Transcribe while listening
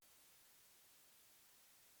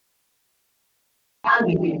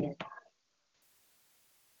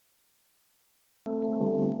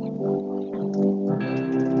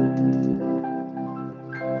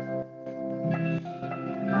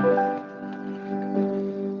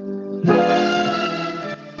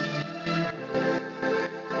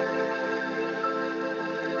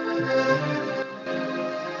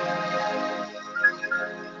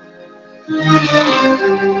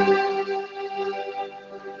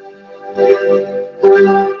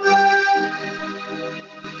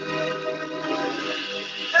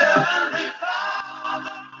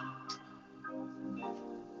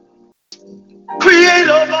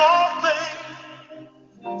Creator of all things,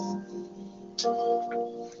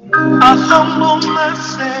 I humble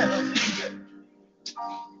myself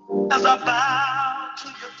as I bow to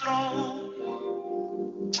your throne.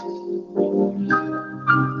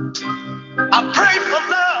 I pray for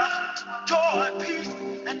love, joy, peace,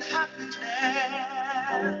 and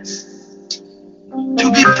happiness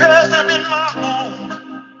to be present in my home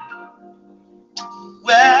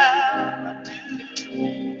where I do.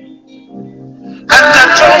 And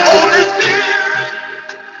that your Holy Spirit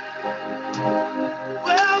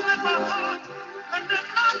dwell in my heart and in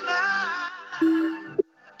my mind.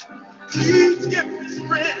 Please give me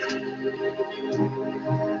strength,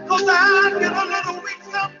 'cause I get a little weak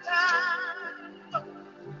sometimes.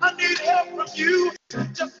 I need help from you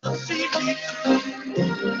just to see me through.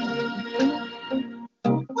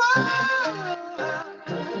 Whoa.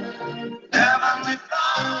 Heavenly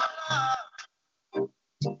Father,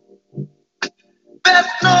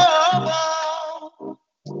 best of all,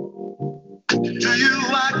 to you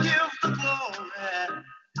I give the glory,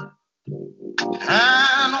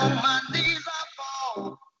 and on my knees I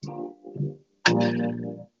fall.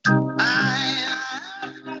 I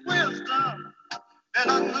ask for wisdom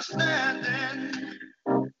and understanding.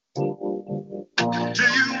 To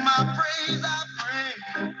you my praise I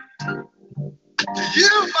bring, to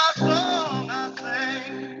you my song I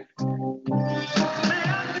sing. May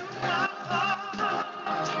I do my part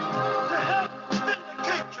to help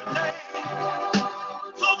vindicate your name,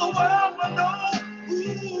 so the world will know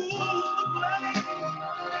who's to blame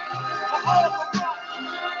for all the wrong.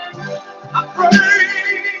 I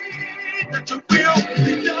pray that your will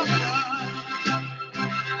be done,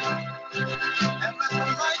 and let the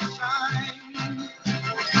light shine.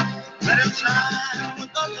 Let it shine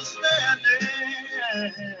with understanding.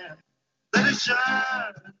 Let it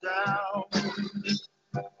shine down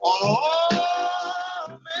on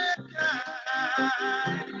all mankind.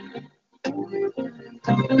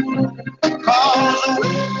 'Cause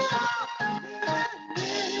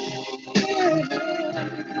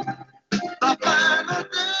the final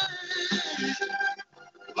day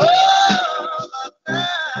of the night.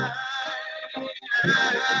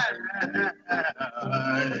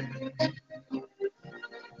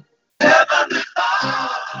 Heavenly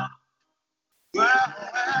Father,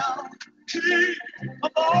 well, King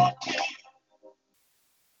of all kings,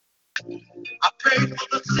 I pray for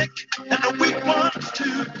the sick and the weak ones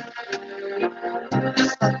too.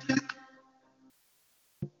 Yes, I do.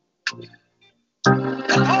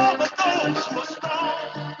 And all of those who are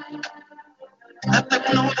strong, let them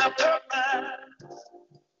know their purpose.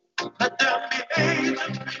 Let them be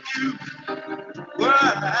agents for you.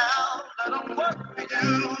 Well, let them work for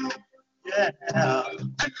you. Yeah.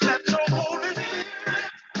 And let your Holy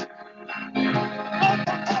Spirit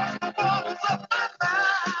open the borders of my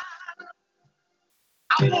mind.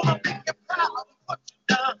 I want to make you proud of what you've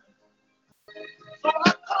done. So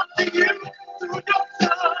I come to you through your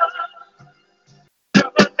son.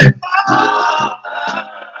 Heavenly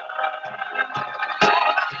Father, Lord,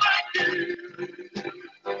 I thank you.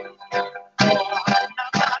 Lord, I'm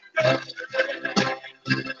not good.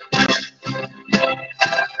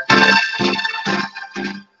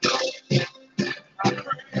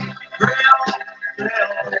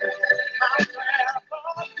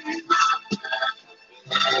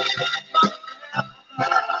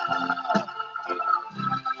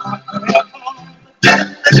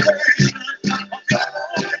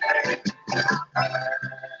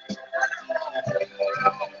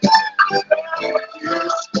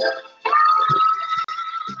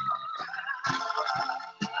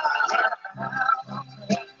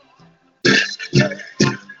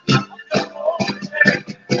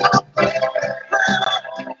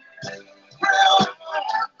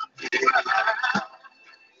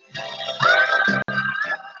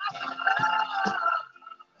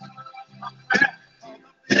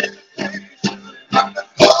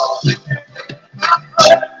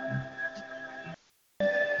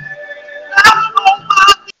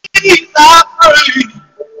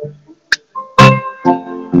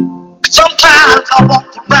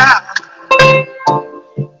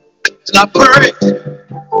 I pray.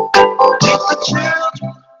 Teach the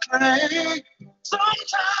children pray.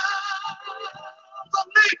 Sometimes I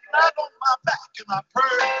lay flat on my back and I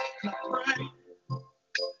pray.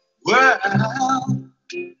 Well,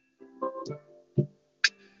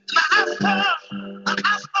 I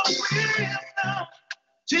ask for wisdom.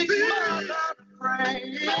 Teach me how to pray.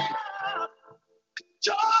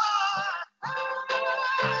 Joy,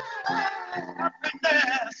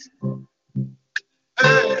 happiness.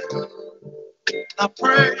 Hey, I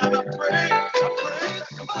pray, Father, pray.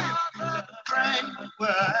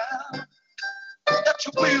 Well, that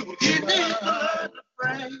you will give me the learn to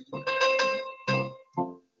pray.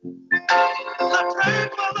 I pray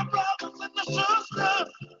for the brothers and the sisters.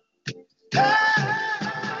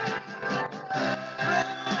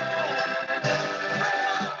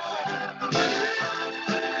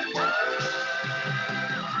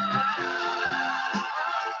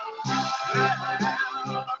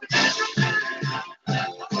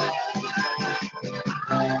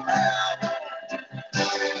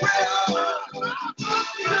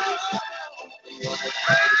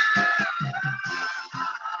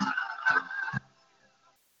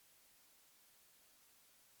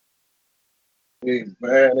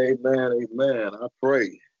 Amen, amen, amen. I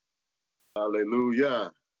pray.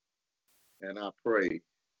 Hallelujah. And I pray.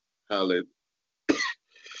 Hallelujah.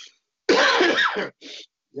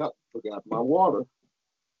 Yep, forgot my water.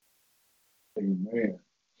 Amen.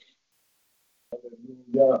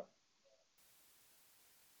 Hallelujah.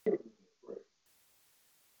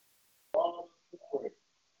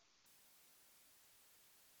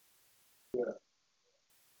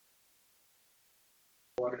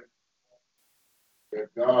 That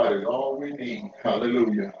God is all we need.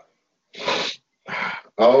 Hallelujah.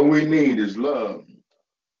 All we need is love.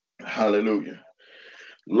 Hallelujah.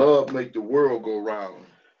 Love make the world go round.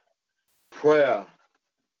 Prayer,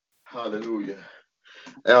 hallelujah,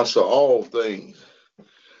 answer all things.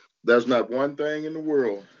 There's not one thing in the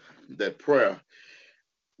world that prayer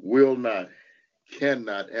will not,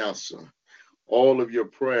 cannot answer. All of your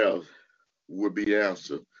prayers will be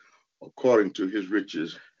answered according to his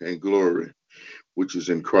riches and glory, which is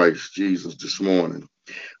in Christ Jesus this morning.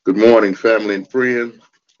 Good morning, family and friends.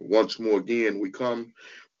 Once more again, we come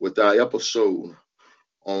with our episode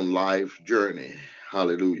on life's journey.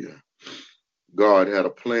 Hallelujah. God had a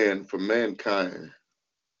plan for mankind,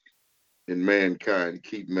 and mankind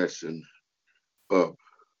keep messing up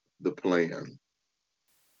the plan.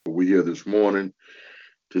 We're here this morning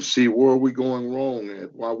to see where we're going wrong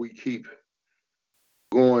at, why we keep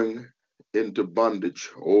going into bondage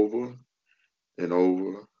over and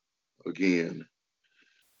over again.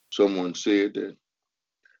 Someone said that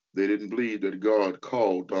they didn't believe that God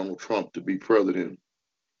called Donald Trump to be president.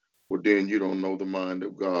 Well, then you don't know the mind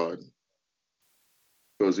of God,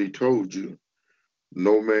 because he told you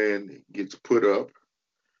no man gets put up,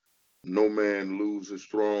 no man loses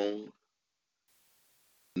throne,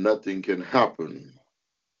 nothing can happen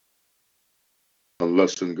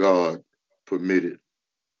unless in God permitted.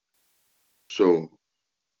 So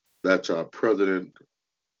that's our president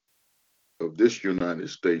of this United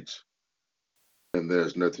States, and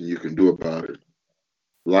there's nothing you can do about it.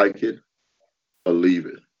 Like it or leave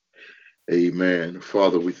it. Amen.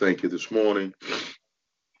 Father, we thank you this morning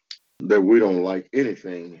that we don't like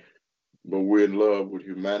anything, but we're in love with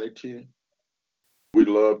humanity. We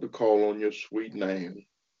love to call on your sweet name.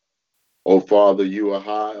 Oh, Father, you are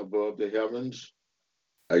high above the heavens,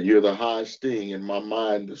 and you're the highest thing in my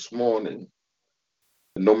mind this morning.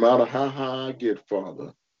 And no matter how high I get,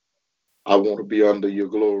 Father, I want to be under your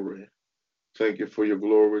glory. Thank you for your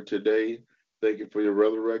glory today. Thank you for your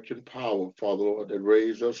resurrection power, Father Lord, that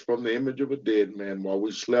raised us from the image of a dead man while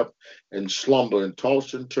we slept and slumber and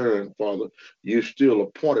tossed and turned, Father. You still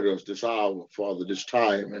appointed us this hour, Father, this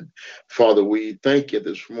time. And Father, we thank you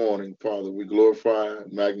this morning, Father. We glorify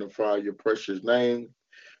and magnify your precious name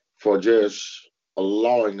for just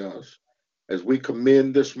allowing us. As we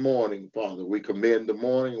commend this morning, Father, we commend the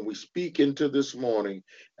morning and we speak into this morning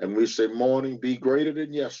and we say, morning, be greater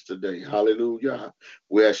than yesterday. Hallelujah.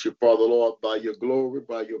 We ask you, Father, Lord, by your glory,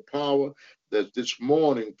 by your power, that this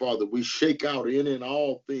morning, Father, we shake out any and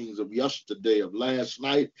all things of yesterday, of last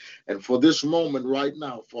night, and for this moment right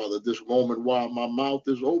now, Father, this moment while my mouth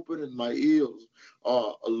is open and my ears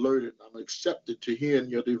are alerted, I'm accepted to hear in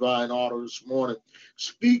your divine order this morning.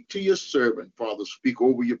 Speak to your servant, Father. Speak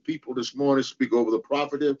over your people this morning. Speak over the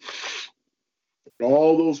prophet and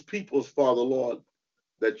all those peoples, Father, Lord,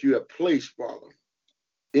 that you have placed, Father,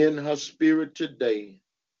 in her spirit today.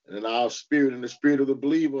 and in our spirit and the spirit of the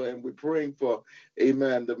believer. And we're praying for,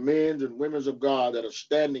 amen, the men and women of God that are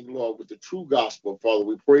standing, Lord, with the true gospel, Father.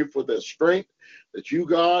 We pray for their strength, that you,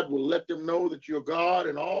 God, will let them know that you're God,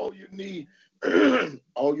 and all you need,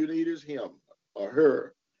 all you need is him or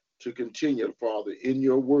her to continue, Father, in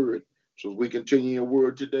your word. So as we continue your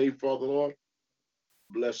word today, Father, Lord,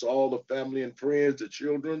 bless all the family and friends, the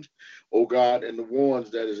children, oh God, and the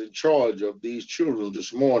ones that is in charge of these children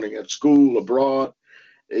this morning at school, abroad,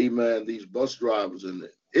 amen, these bus drivers and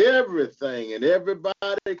everything and everybody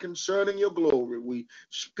concerning your glory. We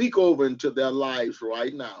speak over into their lives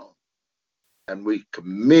right now. And we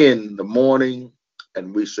commend the morning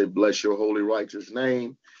and we say, bless your holy, righteous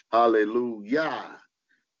name. Hallelujah.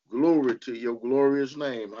 Glory to your glorious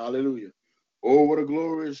name. Hallelujah. Oh, what a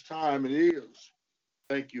glorious time it is.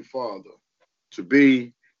 Thank you, Father, to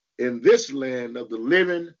be in this land of the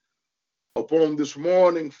living upon this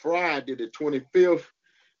morning, Friday, the 25th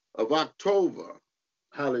of October.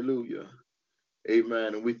 Hallelujah.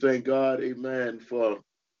 Amen. And we thank God, amen, for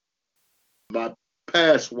my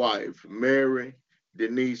past wife, Mary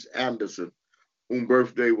Denise Anderson, whose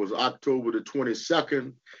birthday was October the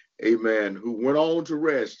 22nd, amen, who went on to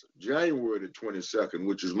rest January the 22nd,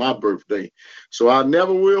 which is my birthday. So I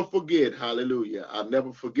never will forget, hallelujah. I'll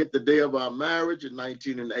never forget the day of our marriage in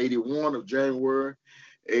 1981 of January,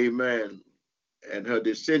 amen, and her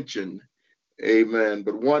dissension, amen.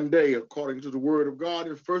 But one day, according to the word of God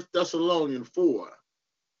in 1 Thessalonians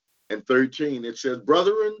 4:13, it says,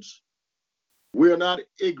 brethren, we are not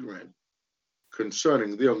ignorant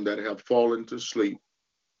concerning them that have fallen to sleep,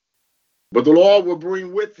 but the Lord will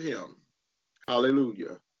bring with him.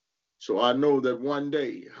 Hallelujah. So I know that one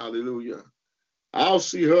day, hallelujah, I'll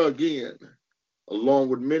see her again, along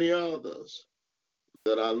with many others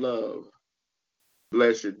that I love.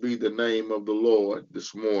 Blessed be the name of the Lord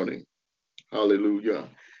this morning. Hallelujah.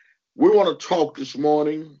 We want to talk this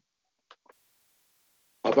morning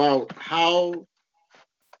about how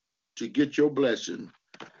to get your blessing.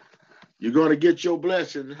 You're going to get your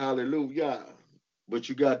blessing, hallelujah, but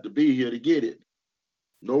you got to be here to get it.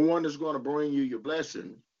 No one is going to bring you your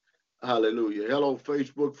blessing. Hallelujah. Hello,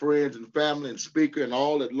 Facebook friends and family and speaker and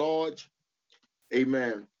all at large.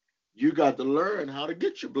 Amen. You got to learn how to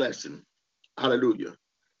get your blessing. Hallelujah.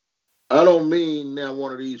 I don't mean now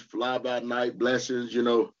one of these fly-by-night blessings,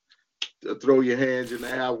 to throw your hands in the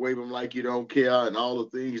air, wave them like you don't care, and all the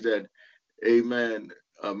things that, amen,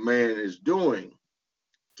 a man is doing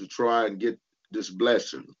to try and get this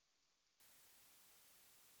blessing.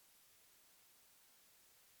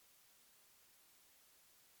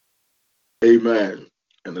 Amen.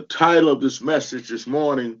 And the title of this message this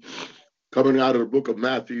morning, coming out of the book of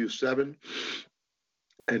Matthew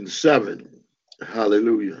 7:7.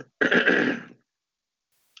 Hallelujah.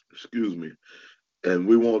 Excuse me. And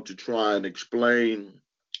we want to try and explain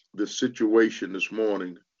the situation this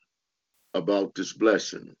morning about this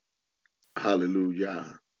blessing.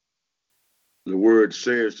 Hallelujah. The word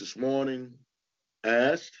says this morning,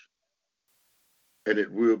 ask and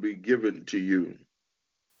it will be given to you.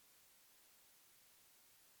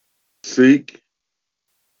 Seek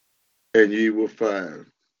and ye will find.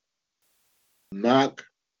 Knock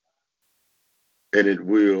and it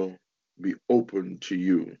will be open to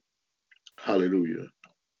you. Hallelujah.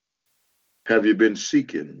 Have you been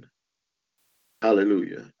seeking?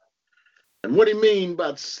 Hallelujah. And what he mean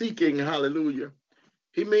by seeking, hallelujah,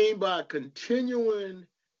 he mean by continuing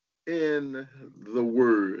in the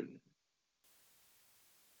word.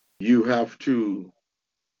 You have to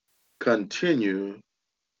continue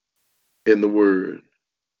in the word.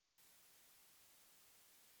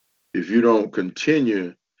 If you don't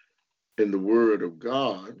continue in the word of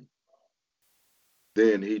God,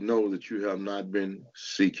 then he knows that you have not been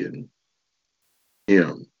seeking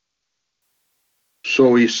him.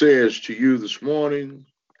 So he says to you this morning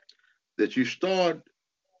that you start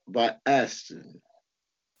by asking,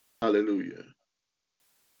 hallelujah,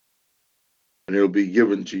 and it'll be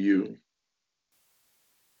given to you.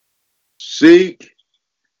 Seek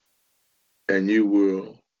and you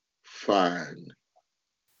will find.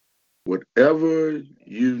 Whatever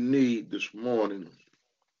you need this morning,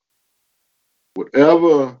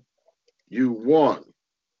 whatever you want,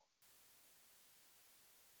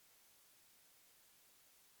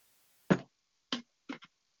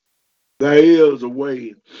 there is a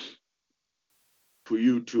way for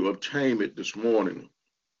you to obtain it this morning.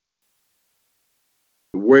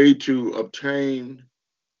 The way to obtain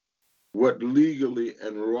what legally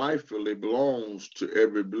and rightfully belongs to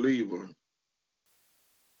every believer.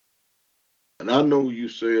 And I know you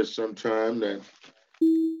said sometime that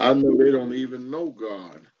I know they don't even know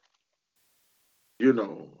God. You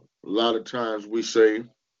know, a lot of times we say,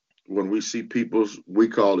 when we see people, we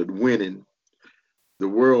call it winning. The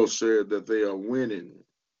world said that they are winning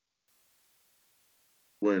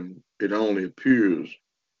when it only appears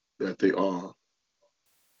that they are.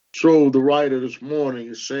 So the writer this morning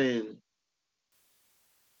is saying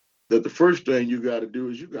that the first thing you got to do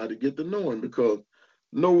is you got to get to know him, because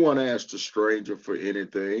no one asked a stranger for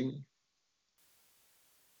anything.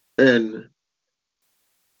 And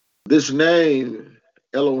this name,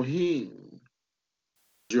 Elohim,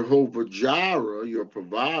 Jehovah Jireh, your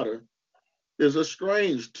provider, is a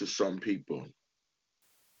strange to some people.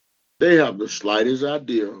 They have the slightest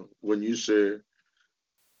idea when you say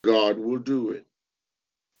God will do it.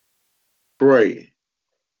 Pray.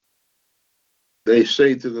 They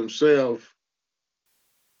say to themselves,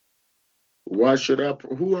 why should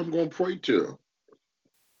who I'm going to pray to?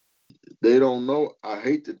 They don't know. I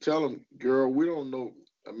hate to tell them, girl, we don't know.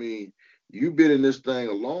 I mean, you've been in this thing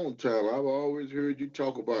a long time. I've always heard you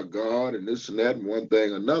talk about God and this and that and one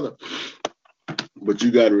thing or another. But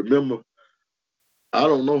you got to remember, I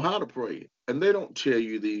don't know how to pray. And they don't tell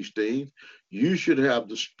you these things. You should have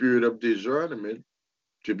the spirit of discernment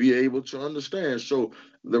to be able to understand. So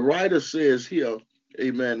the writer says here,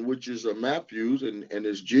 amen, which is a Matthew's, and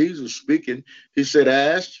it's Jesus speaking. He said,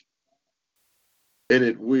 ask, and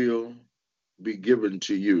it will be given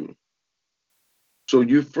to you. So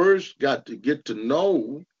you first got to get to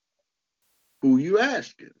know who you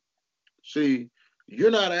asking. See,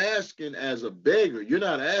 you're not asking as a beggar. You're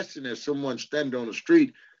not asking as someone standing on the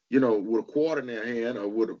street, with a quarter in their hand or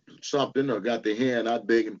with something, or got their hand out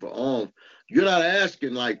begging for alms. You're not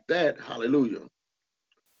asking like that. Hallelujah.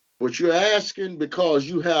 But you're asking because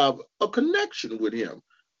you have a connection with him.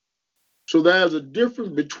 So there's a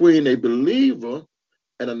difference between a believer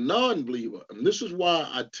and a non-believer. And this is why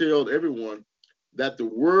I tell everyone that the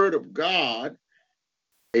word of God,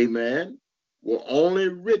 amen,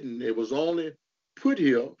 it was only put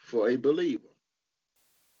here for a believer.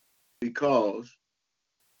 Because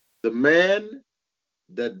the man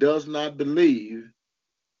that does not believe,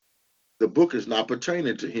 the book is not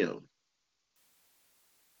pertaining to him.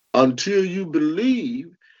 Until you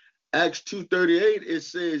believe, Acts 2:38, it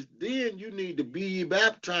says, then you need to be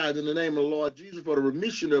baptized in the name of the Lord Jesus for the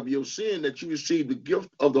remission of your sin, that you receive the gift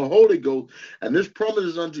of the Holy Ghost. And this promise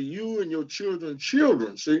is unto you and your children's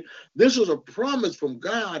children. See, this is a promise from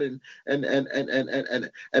God.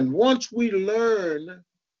 And once we learn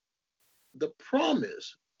the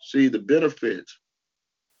promise, see the benefits,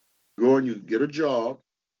 go and you get a job,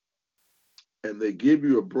 and they give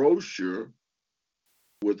you a brochure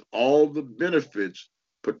with all the benefits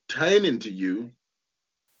pertaining to you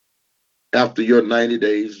after your 90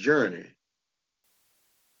 days journey.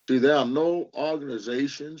 See, there are no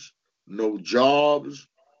organizations, no jobs,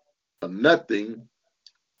 or nothing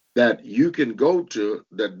that you can go to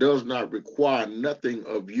that does not require nothing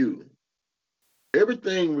of you.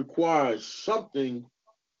 Everything requires something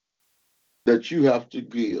that you have to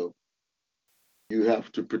give. You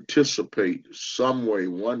have to participate some way,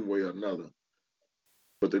 one way or another.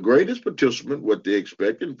 But the greatest participant, what they're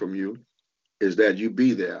expecting from you, is that you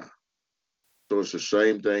be there. So it's the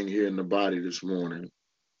same thing here in the body this morning.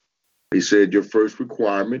 He said your first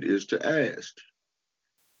requirement is to ask,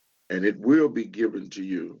 and it will be given to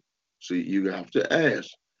you. See, you have to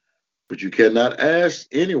ask, but you cannot ask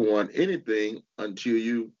anyone anything until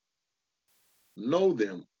you know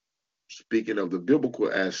them. Speaking of the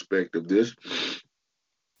biblical aspect of this,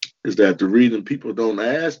 is that the reason people don't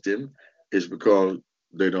ask him is because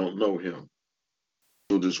they don't know him.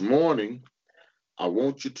 So this morning, I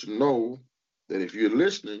want you to know that if you're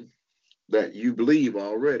listening, that you believe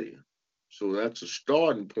already. So that's a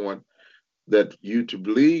starting point, that you to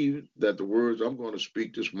believe that the words I'm going to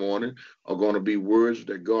speak this morning are going to be words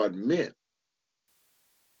that God meant.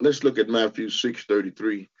 Let's look at Matthew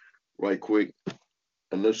 6:33 right quick,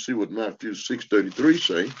 and let's see what Matthew 6:33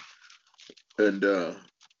 say. And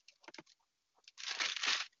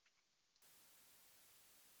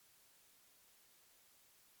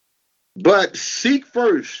but seek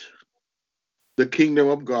first the kingdom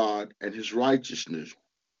of God and his righteousness,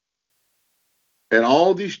 and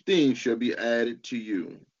all these things shall be added to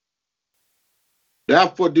you.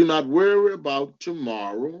 Therefore, do not worry about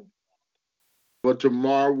tomorrow, for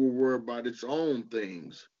tomorrow will worry about its own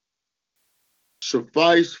things.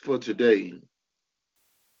 Suffice for today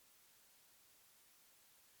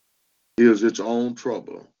is its own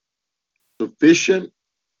trouble. Sufficient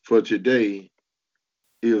for today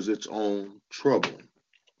is its own trouble.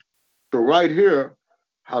 So right here,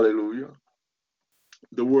 hallelujah,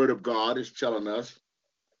 the word of God is telling us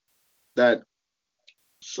that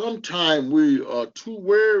sometimes we are too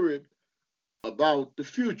worried about the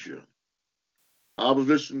future. I was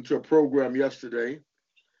listening to a program yesterday,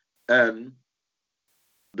 and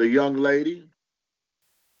the young lady,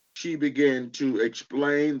 she began to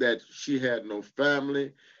explain that she had no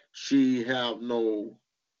family, she have no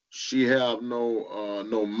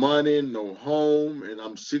no money, no home, and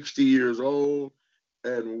I'm 60 years old.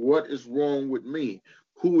 And what is wrong with me?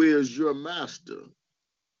 Who is your master?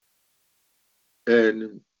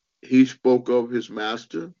 And he spoke of his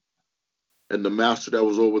master and the master that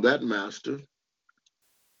was over that master.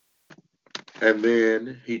 And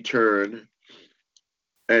then he turned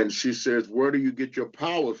and she says, where do you get your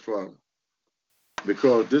power from?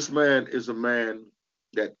 Because this man is a man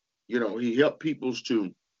that, he helped peoples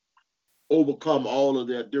to overcome all of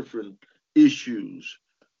their different issues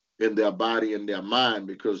in their body and their mind.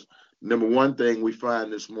 Because number one thing we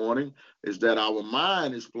find this morning is that our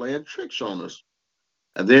mind is playing tricks on us.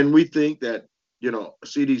 And then we think that,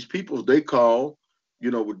 see these peoples, they call,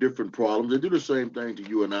 with different problems. They do the same thing to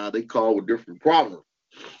you and I. They call with different problems.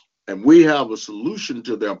 And we have a solution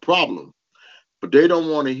to their problem. But they don't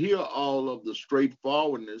want to hear all of the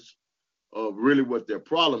straightforwardness of really what their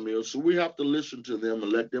problem is. So we have to listen to them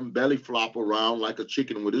and let them belly flop around like a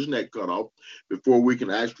chicken with his neck cut off before we can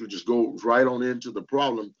actually just go right on into the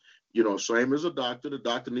problem. Same as a doctor. The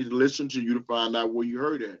doctor needs to listen to you to find out where you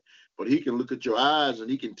hurt at. But he can look at your eyes and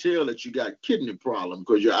he can tell that you got kidney problem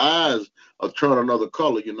because your eyes are turning another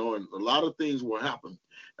color, and a lot of things will happen.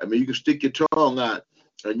 I mean, you can stick your tongue out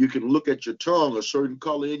and you can look at your tongue, a certain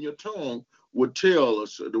color in your tongue would tell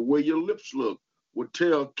us the way your lips look would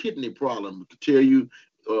tell kidney problem, could tell you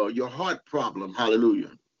your heart problem.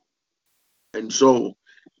 Hallelujah. And so,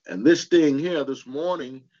 and this thing here this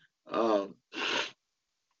morning, uh,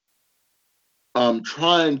 I'm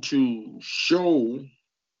trying to show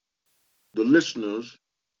the listeners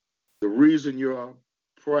the reason your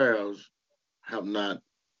prayers have not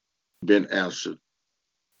been answered.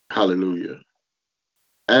 Hallelujah.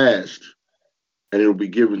 Ask, and it will be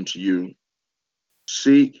given to you.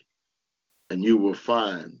 Seek, and you will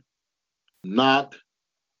find. Knock,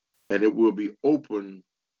 and it will be open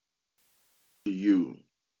to you.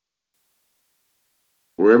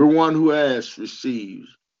 For everyone who asks receives,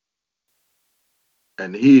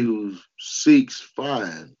 and he who seeks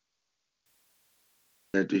finds,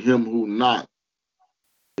 and to him who knocks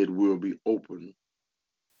it will be open.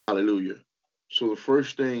 Hallelujah. So the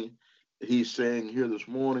first thing he's saying here this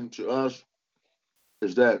morning to us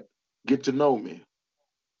is that get to know me.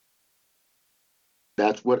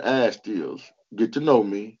 That's what ask is. Get to know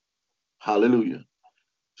me. Hallelujah.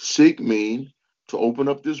 Seek mean to open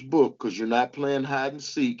up this book because you're not playing hide and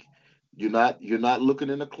seek. You're not looking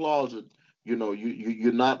in the closet. You're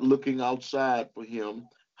not looking outside for him.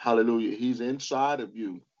 Hallelujah. He's inside of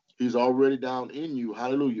you. He's already down in you.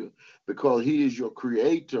 Hallelujah. Because he is your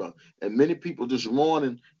creator. And many people this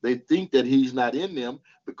morning, they think that he's not in them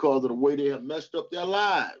because of the way they have messed up their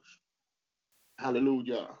lives.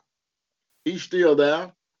 Hallelujah. He's still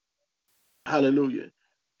there. Hallelujah.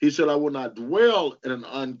 He said, I will not dwell in an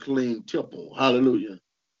unclean temple. Hallelujah.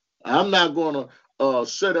 I'm not going to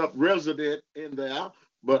set up resident in there,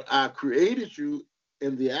 but I created you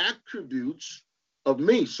in the attributes of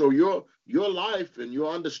me. So your life and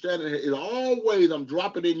your understanding is always, I'm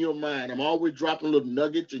dropping in your mind. I'm always dropping little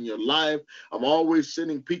nuggets in your life. I'm always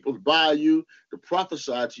sending people by you to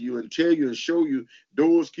prophesy to you and tell you and show you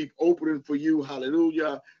doors keep opening for you.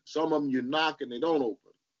 Hallelujah. Some of them you knock and they don't open.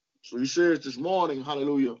 So he says this morning,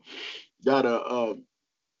 hallelujah, that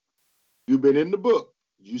you've been in the book.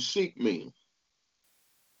 You seek me.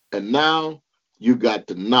 And now you got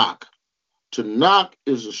to knock. To knock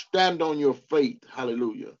is to stand on your faith.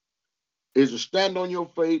 Hallelujah. Is to stand on your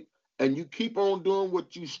faith and you keep on doing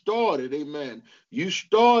what you started. Amen. You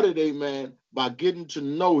started, amen, by getting to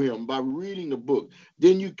know him, by reading the book.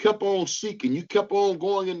 Then you kept on seeking. You kept on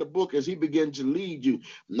going in the book as he began to lead you.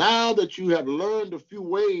 Now that you have learned a few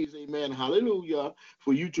ways, amen, hallelujah,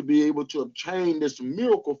 for you to be able to obtain this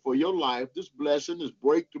miracle for your life, this blessing, this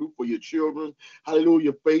breakthrough for your children,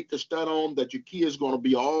 hallelujah, faith to stand on that your kids going to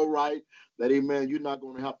be all right, that, amen, you're not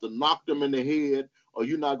going to have to knock them in the head, or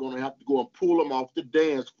you're not going to have to go and pull them off the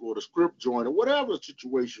dance floor, the script joint, or whatever the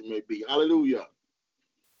situation may be. Hallelujah.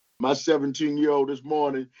 My 17-year-old this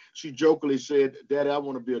morning, she jokingly said, Daddy, I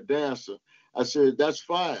want to be a dancer. I said, that's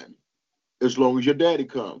fine, as long as your daddy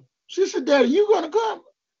comes. She said, Daddy, you going to come?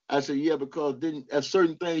 I said, yeah, because then there's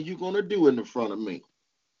certain things you're going to do in the front of me.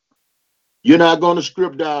 You're not going to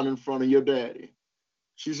strip down in front of your daddy.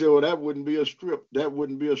 She said, well, that wouldn't be a strip. That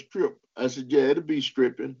wouldn't be a strip. I said, yeah, it'll be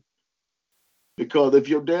stripping. Because if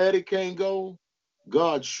your daddy can't go,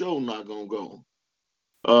 God's show not gonna go.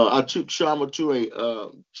 I took Shama to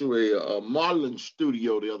a modeling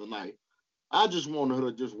studio the other night. I just wanted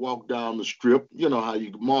her to just walk down the strip. You know how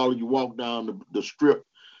you model, you walk down the strip.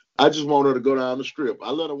 I just wanted her to go down the strip.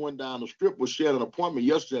 I let her went down the strip, but she had an appointment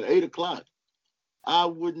yesterday at 8 o'clock. I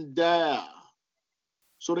wouldn't dare.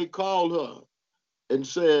 So they called her and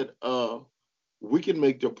said, we can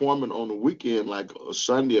make the appointment on the weekend, like a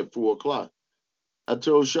Sunday at 4 o'clock. I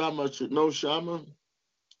told Shama, I said, no, Shama,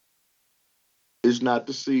 it's not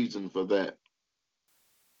the season for that.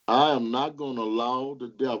 I am not going to allow the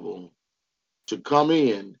devil to come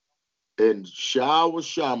in and shower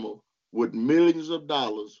Shama with millions of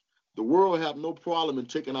dollars. The world have no problem in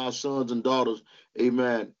taking our sons and daughters,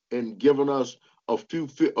 amen, and giving us a few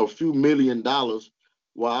 $1,000,000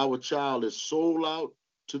 while our child is sold out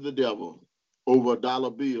to the devil over a dollar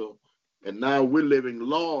bill. And now we're living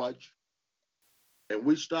large and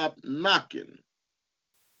we stop knocking.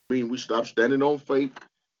 I mean, we stop standing on faith,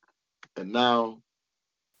 and now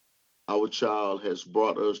our child has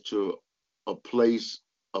brought us to a place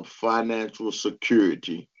of financial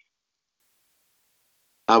security.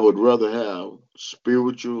 I would rather have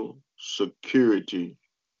spiritual security.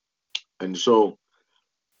 And so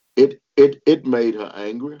it made her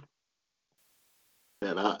angry.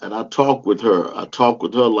 And I talked with her. I talked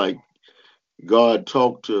with her like God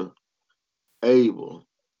talked to Abel,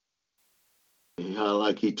 and how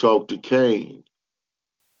like he talked to Cain,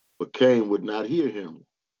 but Cain would not hear him.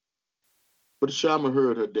 But Shama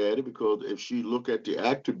heard her daddy, because if she look at the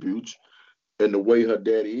attributes and the way her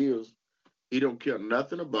daddy is, he don't care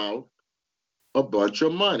nothing about a bunch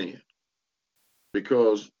of money,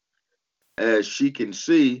 because as she can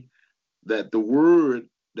see that the word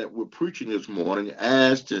that we're preaching this morning,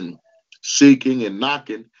 asked and seeking and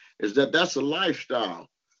knocking, is that that's a lifestyle.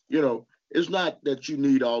 It's not that you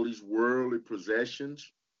need all these worldly possessions.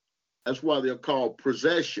 That's why they're called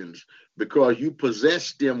possessions, because you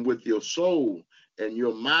possess them with your soul and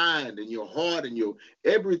your mind and your heart and your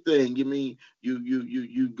everything. You mean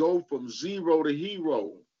you go from zero to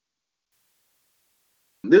hero.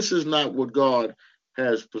 This is not what God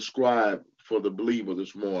has prescribed for the believer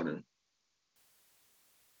this morning.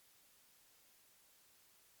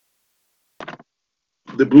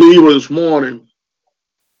 The believer this morning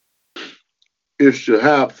is to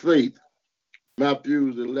have faith.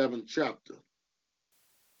 Matthew's 11th chapter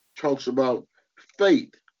talks about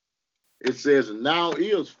faith. It says, now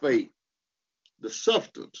is faith, the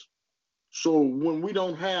substance. So when we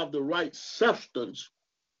don't have the right substance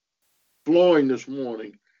flowing this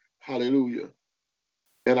morning, hallelujah,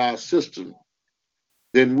 in our system,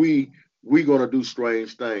 then we gonna do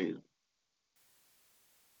strange things.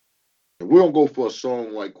 And we're gonna go for a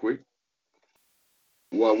song right quick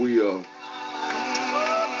while we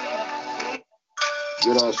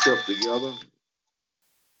get ourselves together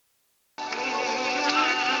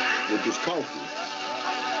with this coffee.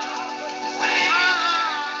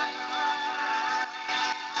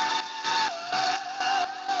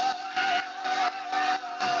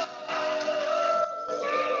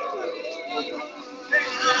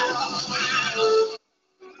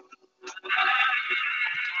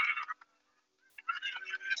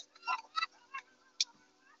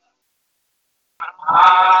 I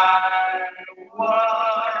was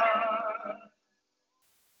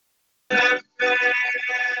lifted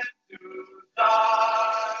to God.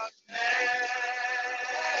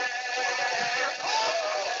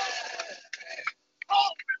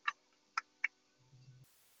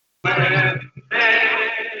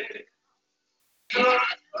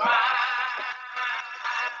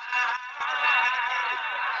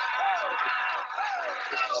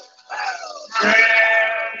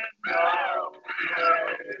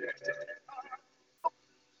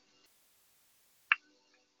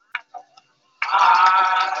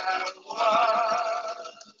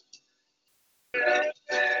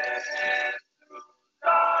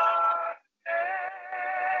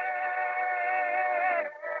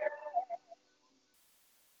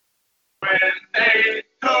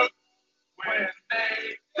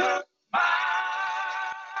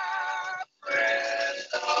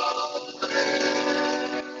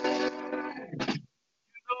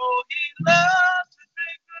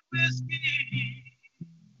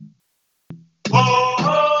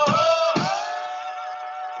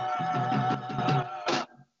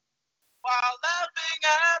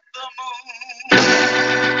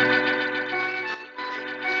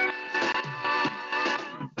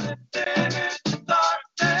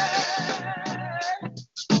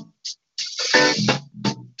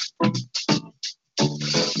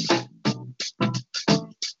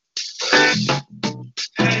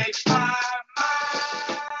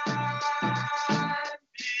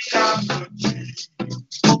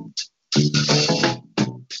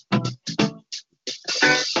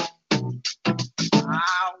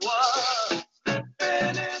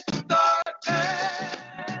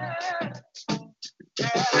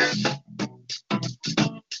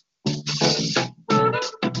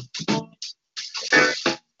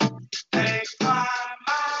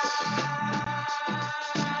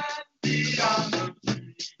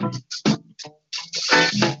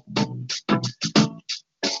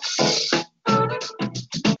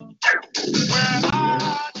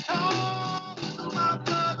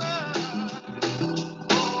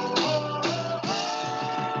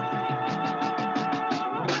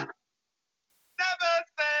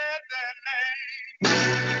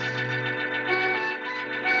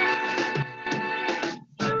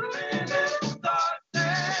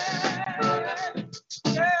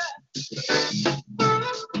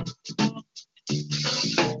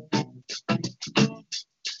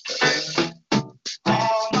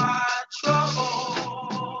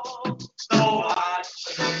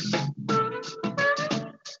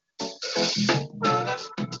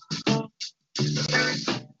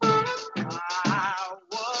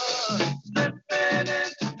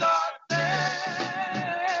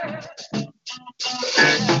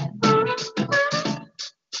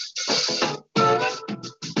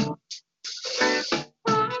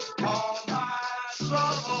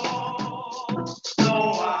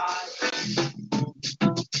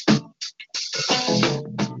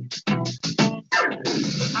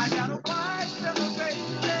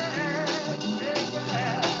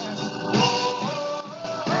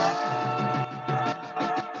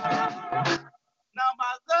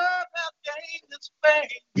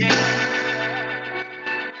 Yeah.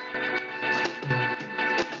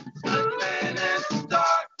 Living in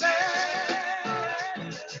darkness.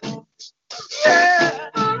 Yeah.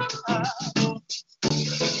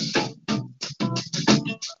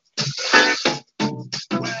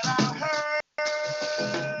 When I heard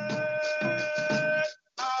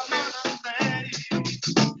my mother say,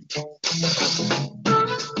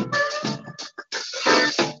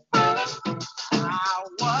 I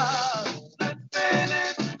was living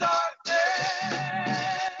in darkness.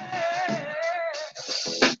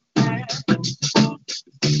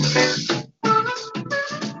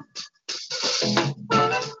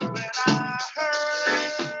 When I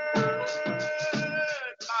heard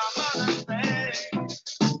my mother say,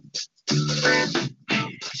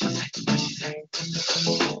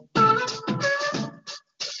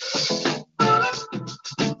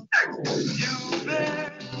 you've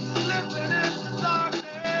been living in darkness.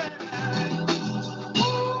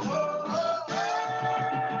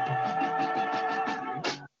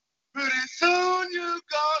 Pretty soon you're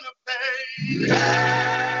gonna pay.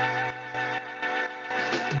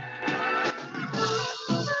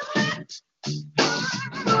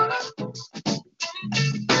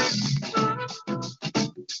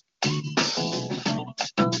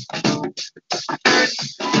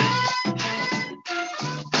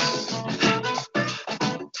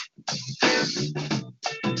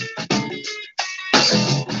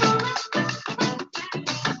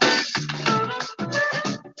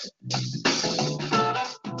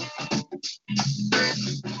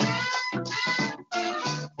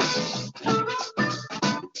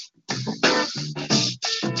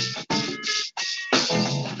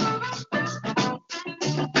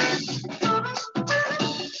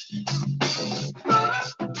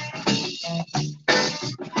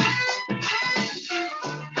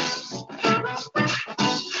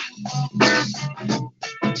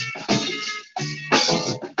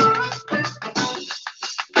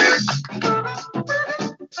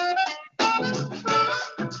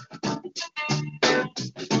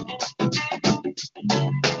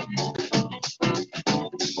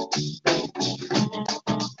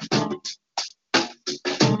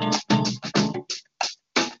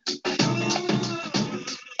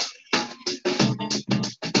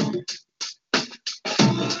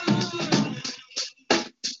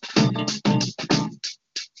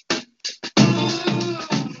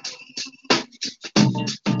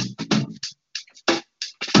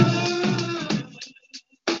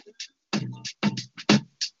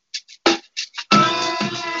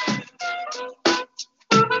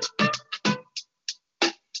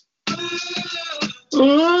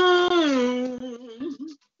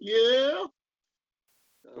 Yeah,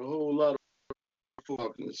 a whole lot of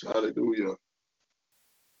darkness. Hallelujah.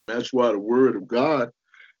 That's why the word of God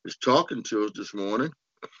is talking to us this morning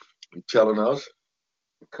and telling us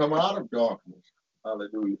to come out of darkness.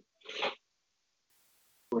 Hallelujah.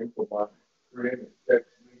 Waiting for my friend to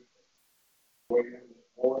text me waiting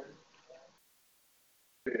this morning.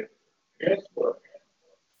 Guess what?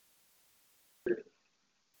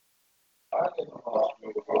 I in the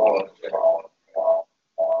hospital for all day.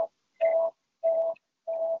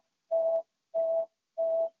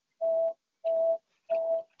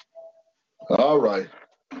 All right.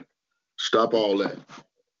 Stop all that.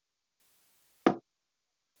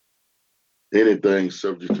 Anything's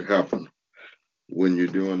subject to happen when you're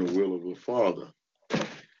doing the will of the Father.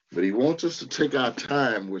 But he wants us to take our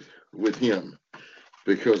time with him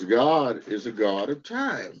because God is a God of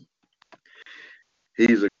time.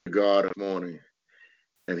 He's a God of morning,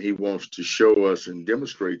 and he wants to show us and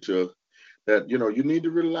demonstrate to us that, you need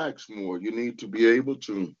to relax more. You need to be able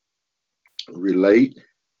to relate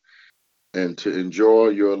and to enjoy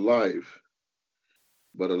your life.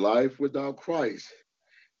 But a life without Christ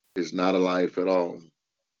is not a life at all.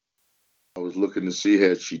 I was looking to see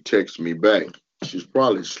had she text me back. She's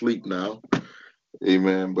probably asleep now.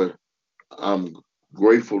 Amen. But I'm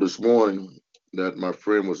grateful this morning that my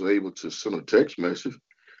friend was able to send a text message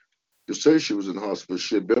to say she was in the hospital.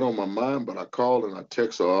 She had been on my mind, but I called and I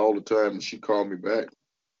text her all the time, and she called me back.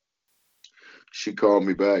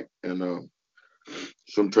 And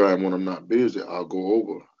sometime when I'm not busy, I'll go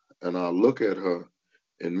over and I'll look at her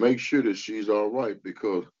and make sure that she's all right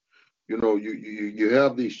because you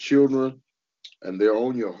have these children and they're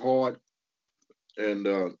on your heart and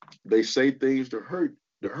they say things to hurt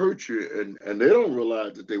you and they don't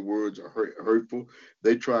realize that their words are hurtful.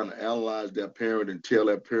 They trying to analyze their parent and tell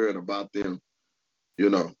that parent about them.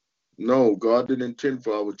 No, God didn't intend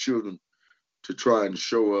for our children to try and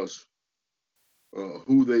show us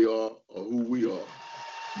who they are or who we are.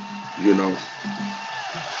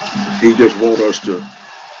 He just wants us to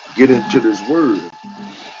get into this word.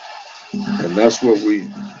 And that's what we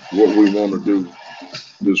want to do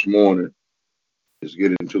this morning is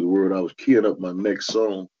get into the word. I was keying up my next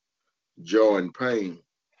song, Joy and Pain.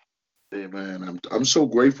 Amen. I'm so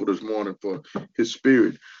grateful this morning for his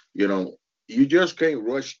spirit. You know, you just can't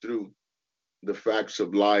rush through the facts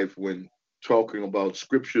of life when talking about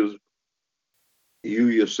scriptures. You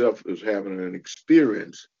yourself is having an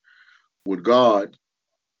experience with God,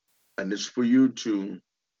 and it's for you to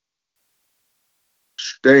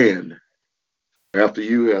stand after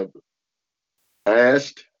you have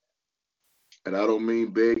asked. And I don't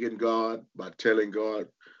mean begging God by telling God,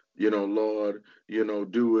 Lord,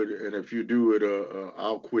 do it. And if you do it,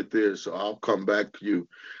 I'll quit this, or I'll come back to you.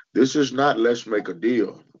 This is not let's make a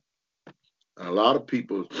deal. And a lot of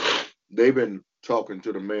people, they've been talking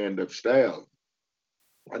to the man that stabbed,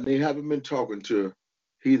 and they haven't been talking to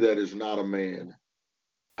he that is not a man.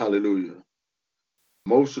 Hallelujah.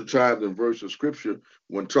 Most of the time in verse of scripture,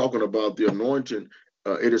 when talking about the anointing,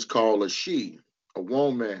 it is called a she, a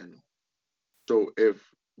woman. So if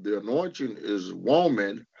the anointing is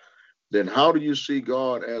woman, then how do you see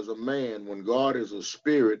God as a man when God is a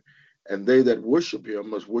spirit and they that worship him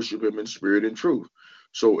must worship him in spirit and truth?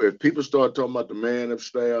 So if people start talking about the man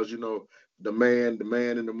upstairs, the man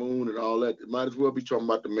in the moon and all that, it might as well be talking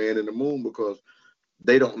about the man in the moon because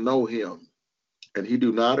they don't know him. And he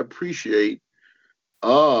do not appreciate,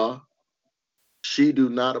 she do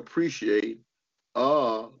not appreciate,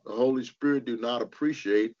 the Holy Spirit do not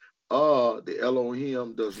appreciate, the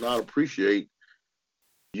Elohim does not appreciate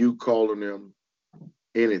you calling them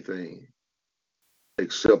anything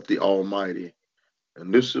except the Almighty.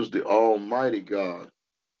 And this is the Almighty God,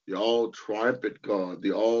 the all triumphant God,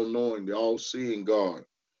 the all knowing, the all seeing God.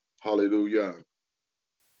 Hallelujah.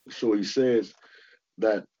 So he says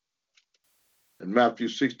that in Matthew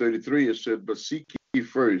 6:33, it said, but seek ye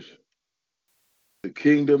first the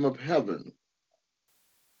kingdom of heaven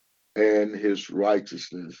and his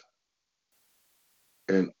righteousness,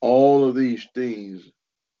 and all of these things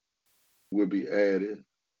will be added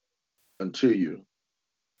unto you.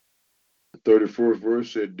 The 34th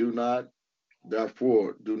verse said,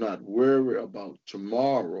 therefore, do not worry about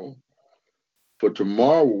tomorrow, for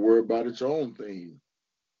tomorrow will worry about its own thing.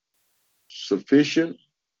 Sufficient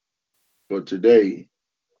for today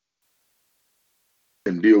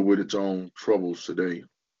and deal with its own troubles today.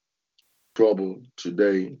 Trouble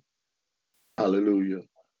today. Hallelujah.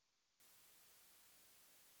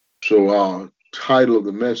 So our title of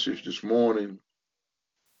the message this morning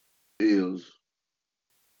is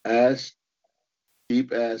Ask,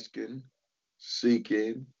 Keep Asking,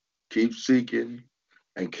 Seeking, Keep Seeking,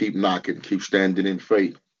 and Keep Knocking, Keep Standing in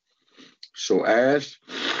Faith. So ask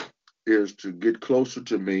is to get closer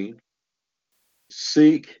to me.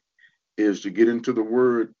 Seek is to get into the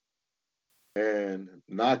word, and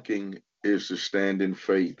knocking is to stand in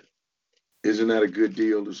faith. Isn't that a good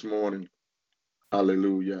deal this morning?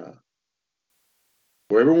 Hallelujah.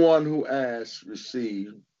 For everyone who asks,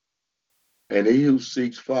 receive, and he who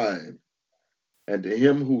seeks, find, and to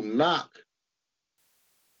him who knock,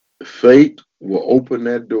 faith will open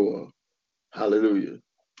that door. Hallelujah.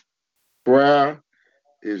 Prayer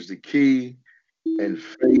is the key, and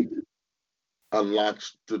faith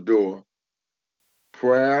unlocks the door.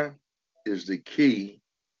 Prayer is the key,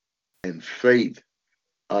 and faith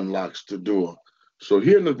unlocks the door. So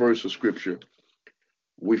here in the verse of scripture,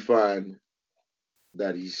 we find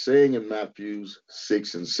that he's saying in Matthew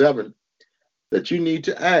 6 and 7 that you need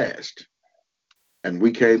to ask. And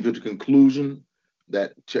we came to the conclusion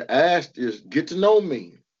that to ask is get to know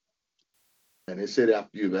me. And it said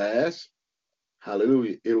after you've asked,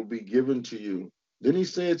 hallelujah, it'll be given to you. Then he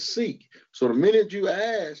said seek. So the minute you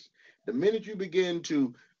ask, the minute you begin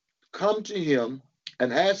to come to him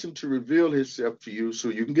and ask him to reveal himself to you so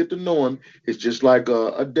you can get to know him. It's just like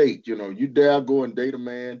a date. You dare go and date a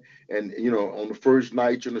man, and on the first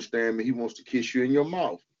night, you understand me, he wants to kiss you in your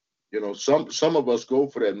mouth. Some of us go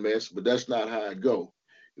for that mess, but that's not how it go.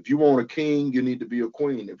 If you want a king, you need to be a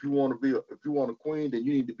queen. If you want a queen, then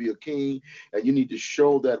you need to be a king, and you need to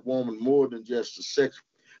show that woman more than just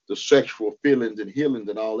the sexual feelings and healings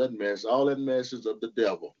and all that mess. All that mess is of the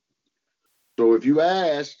devil. So if you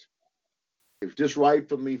ask, if this right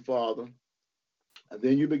for me, Father, and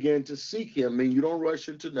then you begin to seek him. I mean, you don't rush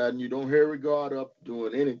into nothing. You don't hurry God up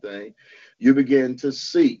doing anything. You begin to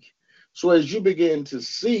seek. So as you begin to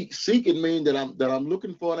seek it means that I'm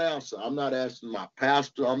looking for an answer. I'm not asking my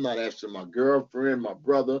pastor. I'm not asking my girlfriend, my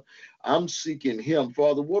brother. I'm seeking him.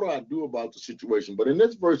 Father, what do I do about the situation? But in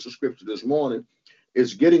this verse of scripture this morning,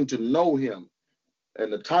 it's getting to know him.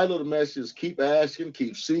 And the title of the message is Keep Asking,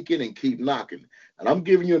 Keep Seeking, and Keep Knocking. And I'm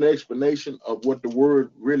giving you an explanation of what the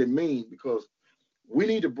word really means, because we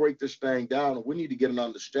need to break this thing down, and we need to get an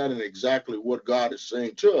understanding of exactly what God is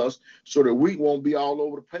saying to us so that we won't be all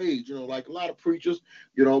over the page. Like a lot of preachers,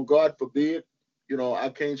 God forbid, I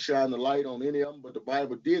can't shine the light on any of them, but the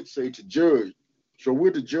Bible did say to judge. So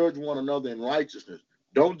we're to judge one another in righteousness.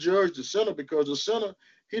 Don't judge the sinner, because the sinner,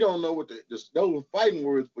 he don't know what those are fighting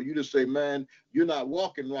words for you to say, man, you're not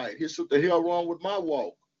walking right. Here's what the hell wrong with my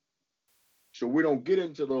walk. So we don't get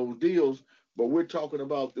into those deals, but we're talking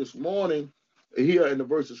about this morning here in the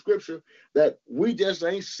verse of scripture that we just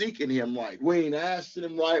ain't seeking him right. We ain't asking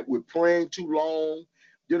him right. We're praying too long.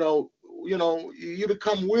 You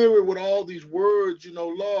become weary with all these words,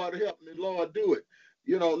 Lord, help me, Lord, do it.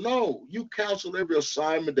 No, you cancel every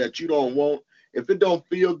assignment that you don't want. If it don't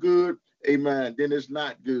feel good, amen, then it's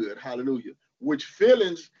not good. Hallelujah. Which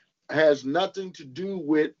feelings has nothing to do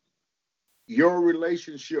with your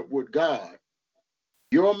relationship with God.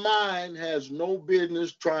 Your mind has no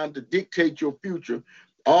business trying to dictate your future.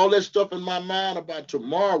 All that stuff in my mind about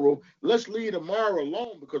tomorrow, let's leave tomorrow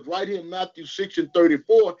alone, because right here in Matthew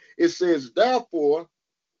 6:34, it says, therefore,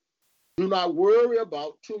 do not worry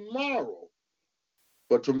about tomorrow,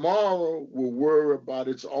 but tomorrow will worry about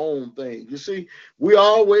its own thing. You see, we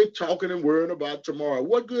always talking and worrying about tomorrow.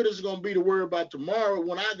 What good is it going to be to worry about tomorrow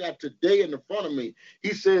when I got today in the front of me?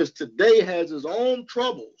 He says today has its own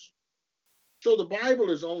troubles. So the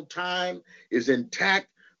Bible is on time, is intact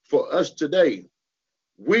for us today.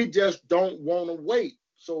 We just don't want to wait.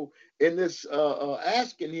 So in this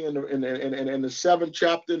asking here in the 7th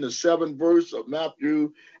chapter, in the 7th verse of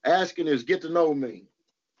Matthew, asking is get to know me.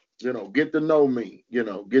 Get to know me.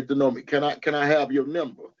 Get to know me. Can I have your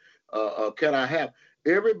number? Can I have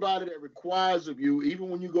everybody that requires of you? Even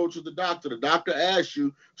when you go to the doctor asks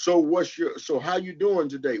you, so how you doing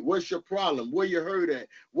today? What's your problem? Where you hurt at?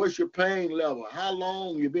 What's your pain level? How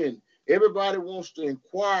long you been? Everybody wants to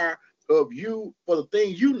inquire of you for the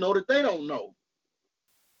things you know that they don't know.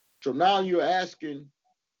 So now you're asking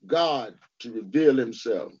God to reveal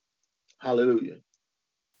himself. Hallelujah.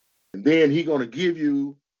 And then he's going to give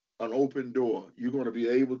you an open door. You're going to be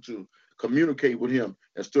able to communicate with him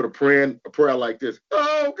instead of praying a prayer like this.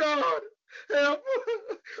 Oh, God, help.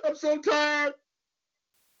 I'm so tired.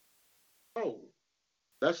 No,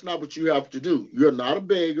 that's not what you have to do. You're not a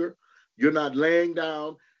beggar. You're not laying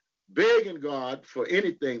down begging God for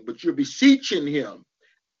anything, but you're beseeching him.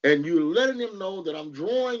 And you're letting him know that I'm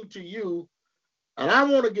drawing to you, and I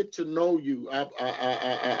want to get to know you.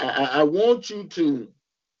 I want you to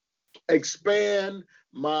expand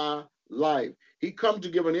my life. He come to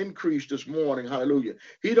give an increase this morning. Hallelujah.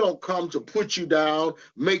 He don't come to put you down,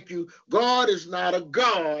 make you. God is not a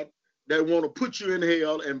God that want to put you in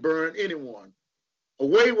hell and burn anyone.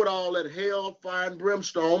 Away with all that hell, fire, and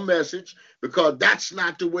brimstone message, because that's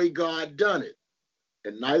not the way God done it.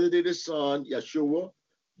 And neither did his son, Yeshua,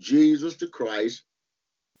 Jesus the Christ,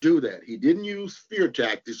 do that. He didn't use fear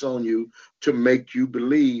tactics on you to make you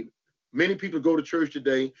believe. Many people go to church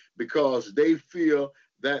today because they feel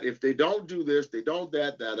that if they don't do this, they don't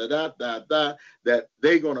that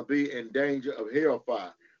they're going to be in danger of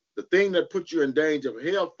hellfire. The thing that puts you in danger of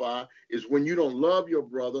hellfire is when you don't love your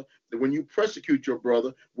brother, when you persecute your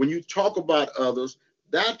brother, when you talk about others.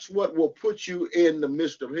 That's what will put you in the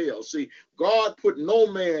midst of hell. See, God put no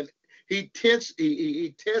man. He tests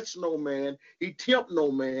no man, he tempts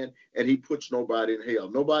no man, and he puts nobody in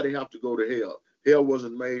hell. Nobody have to go to hell. Hell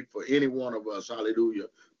wasn't made for any one of us, hallelujah,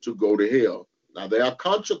 to go to hell. Now, there are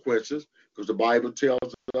consequences, because the Bible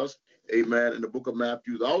tells us, amen, in the book of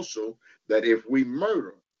Matthew also, that if we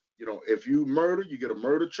murder, if you murder, you get a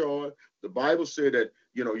murder charge. The Bible said that,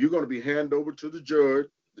 you're going to be handed over to the judge.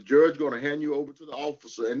 The judge is going to hand you over to the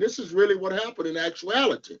officer. And this is really what happened in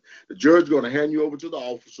actuality. The judge is going to hand you over to the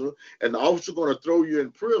officer, and the officer is going to throw you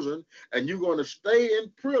in prison, and you're going to stay in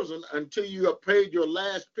prison until you have paid your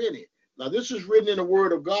last penny. Now, this is written in the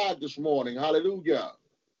Word of God this morning. Hallelujah.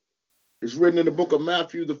 It's written in the book of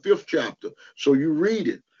Matthew, the 5th chapter. So you read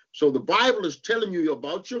it. So the Bible is telling you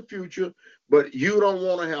about your future, but you don't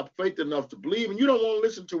want to have faith enough to believe, and you don't want to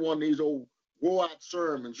listen to one of these old woe out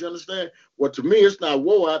sermons. You understand? Well, to me, it's not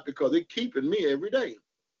woe out because it's keeping me every day.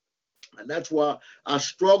 And that's why I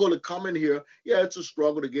struggle to come in here. Yeah, it's a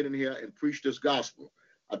struggle to get in here and preach this gospel.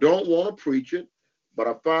 I don't want to preach it, but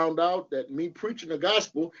I found out that me preaching the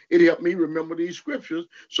gospel, it helped me remember these scriptures.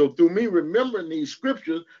 So through me remembering these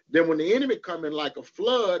scriptures, then when the enemy come in like a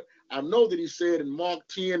flood, I know that he said in Luke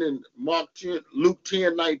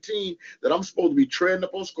 10:19, that I'm supposed to be treading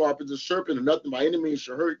upon scorpions and serpents, and nothing by any means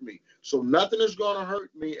shall hurt me. So nothing is going to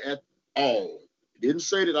hurt me at all. Didn't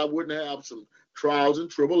say that I wouldn't have some trials and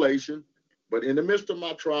tribulation, but in the midst of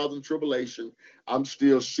my trials and tribulation, I'm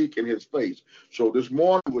still seeking his face. So this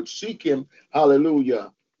morning we would seek him.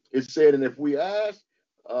 Hallelujah. It said, and if we ask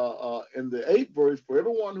in the 8th verse, for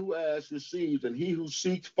everyone who asks receives, and he who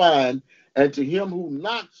seeks finds, and to him who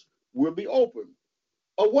knocks will be open.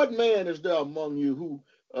 Or what man is there among you who,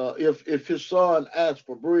 if his son asks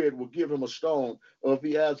for bread, will give him a stone, or if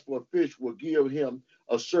he asks for a fish, will give him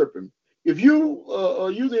a serpent? If you,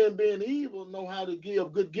 you then being evil, know how to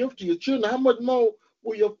give good gifts to your children, how much more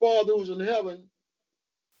will your Father who's in heaven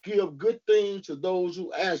give good things to those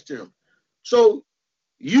who ask him? So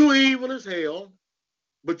you evil as hell,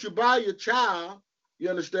 but you buy your child, you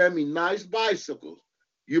understand me, nice bicycles.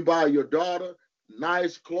 You buy your daughter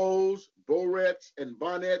nice clothes, barrettes and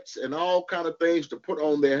bonnets and all kind of things to put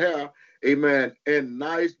on their hair, amen, and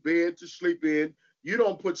nice bed to sleep in. You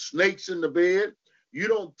don't put snakes in the bed. You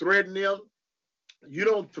don't threaten them. You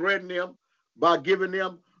don't threaten them by giving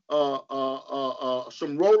them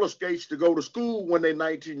some roller skates to go to school when they're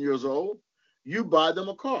 19 years old. You buy them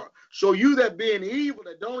a car. So you that being evil,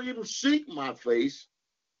 that don't even seek my face,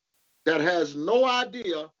 that has no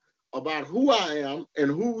idea about who I am and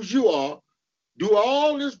whose you are, do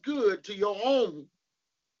all this good to your own,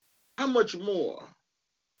 how much more?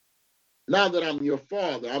 Now that I'm your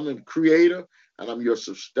Father, I'm the creator and I'm your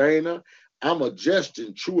sustainer. I'm a just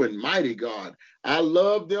and true and mighty God. I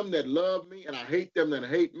love them that love me, and I hate them that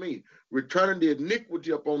hate me, returning the iniquity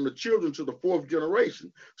upon the children to the 4th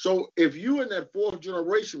generation. So if you in that 4th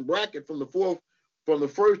generation bracket, from the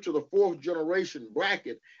first to the 4th generation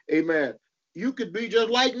bracket, amen, you could be just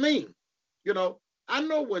like me. You know, I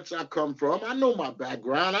know whence I come from. I know my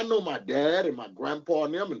background. I know my dad and my grandpa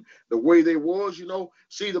and them and the way they was, you know.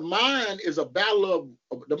 See, the mind is a battle of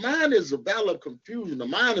confusion. The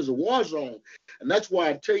mind is a war zone. And that's why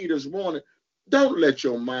I tell you this morning, don't let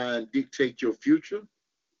your mind dictate your future.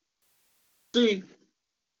 See,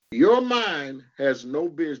 your mind has no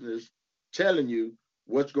business telling you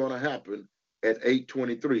what's going to happen at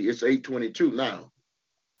 8:23. It's 8:22 now.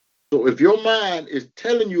 So if your mind is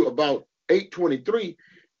telling you about 8:23,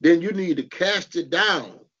 then you need to cast it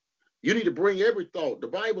down. You need to bring every thought. The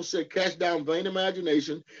Bible said, cast down vain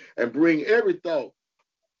imagination and bring every thought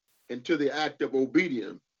into the act of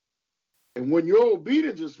obedience. And when your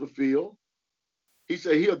obedience is fulfilled, he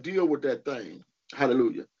said he'll deal with that thing.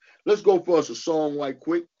 Hallelujah. Let's go for us a song right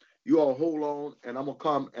quick. You all hold on, and I'm going to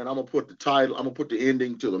come and I'm going to put the title, I'm going to put the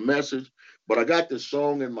ending to the message. But I got this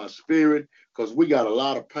song in my spirit because we got a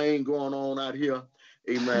lot of pain going on out here.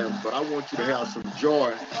 Amen. But I want you to have some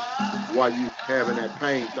joy while you having that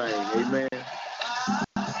pain thing. Amen.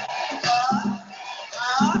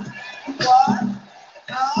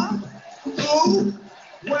 Who,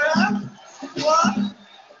 where, what,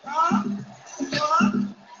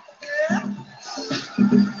 yeah.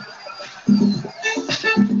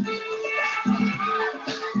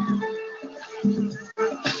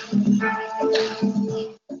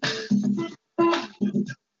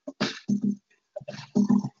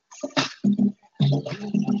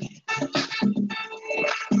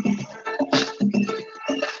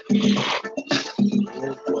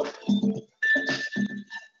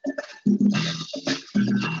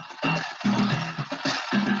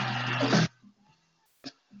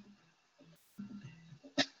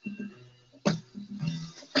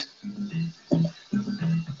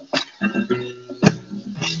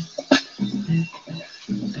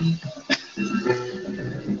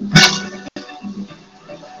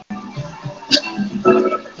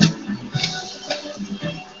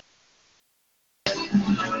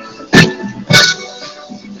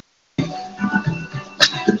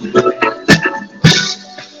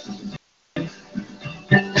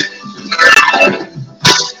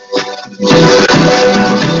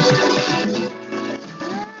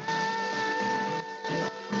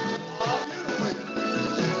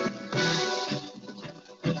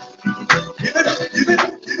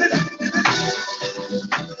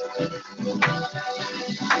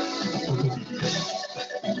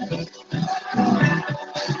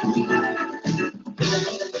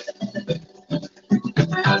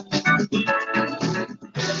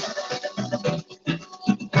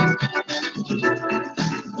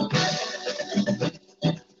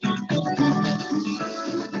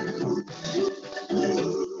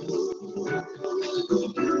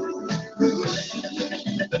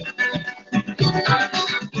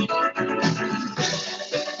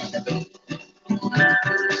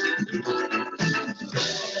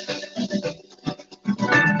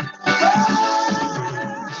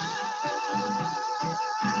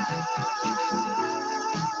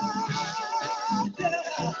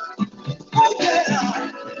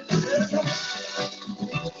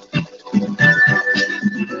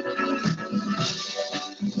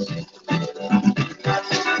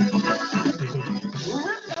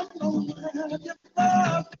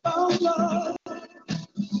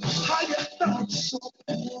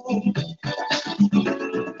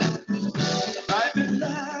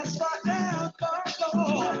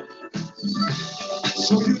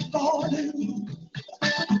 So you thought it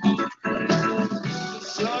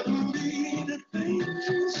suddenly the things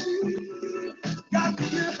you see got me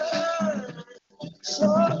hurt so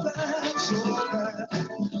bad, so bad.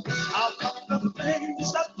 How come the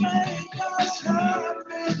things that make us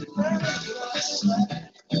happy make us sad?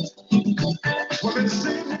 Well, it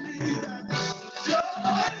seemed to me that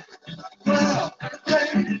joy, well,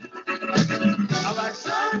 pain, I like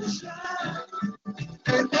sunshine.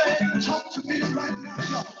 And rain, talk to me right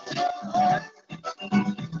now, joy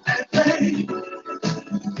and pain.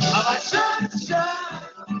 I like sunshine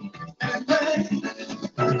and rain.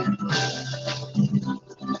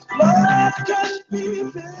 Love can be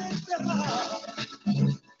bitter.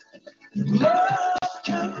 Love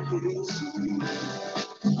can be sweet.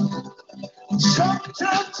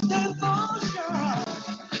 Sometimes devotion,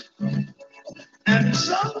 and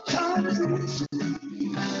sometimes it's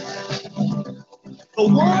sweet. The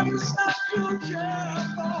ones that you care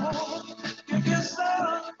for, give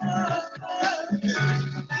yourself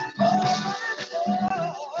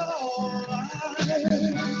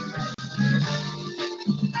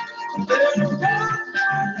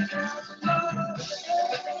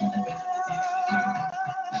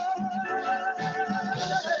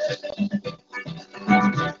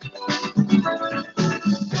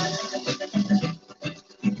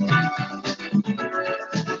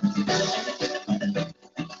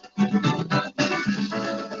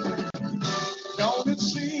don't it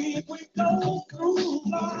seem we go through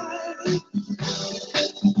life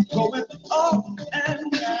going up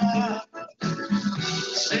and down,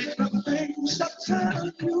 see the things that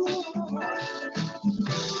turn you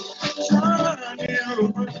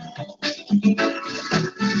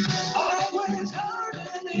always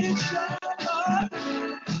hurting each other.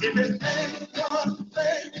 If it ain't one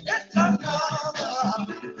thing, it's another.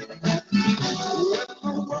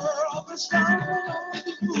 When the world is down,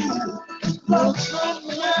 look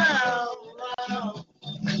somewhere around.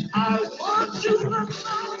 I want you to know.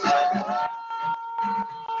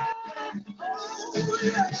 Oh,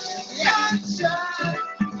 yes, sunshine.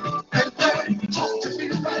 And baby, talk to me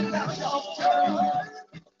right now, y'all.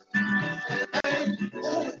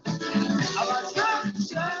 I like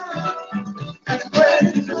sunshine and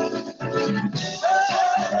rain.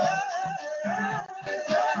 Sunshine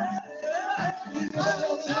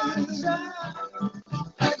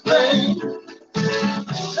and rain.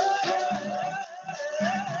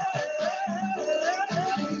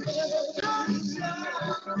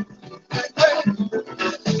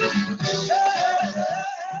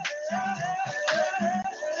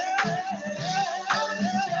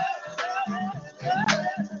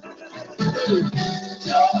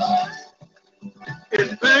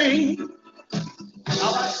 In vain,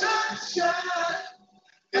 I like sunshine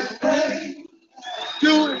and rain.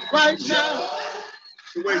 Do it right now.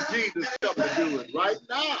 The way Jesus told me to do it right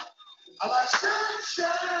now. I like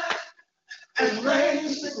sunshine and rain.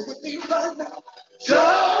 Sing it with me right now.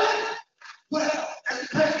 Joy, well, and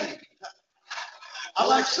pain. I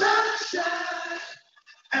like sunshine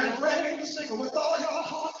and rain. Sing it with all your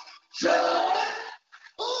heart. Joy,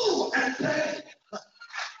 ooh, and pain.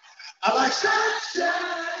 I like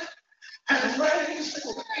sunshine and rain. Sing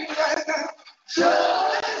it with me right now.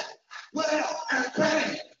 Joy, well, and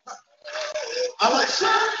pain. I like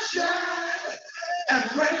sunshine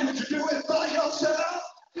and rain. Would you do it for yourself?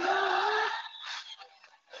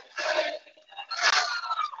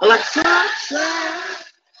 I like sunshine.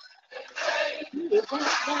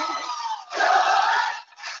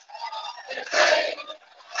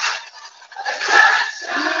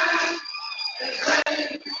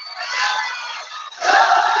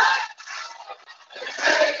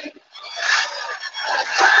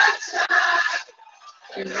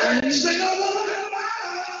 Sing a little bit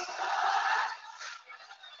louder.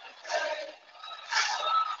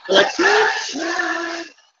 I like sunshine.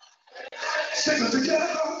 Sing it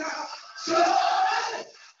together now. Joy,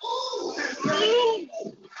 ooh, and rain.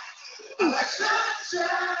 I like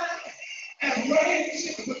sunshine and rain.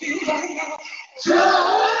 Sing it with me right now.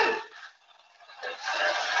 Joy.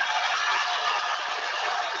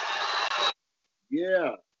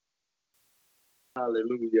 Yeah.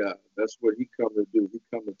 Hallelujah. That's what he come to do. He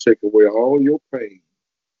come to take away all your pain.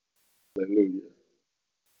 Hallelujah.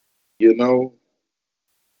 You know,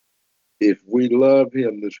 if we love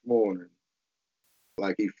him this morning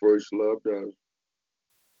like he first loved us,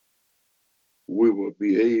 we will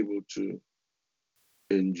be able to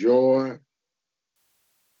enjoy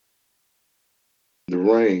the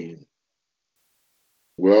rain.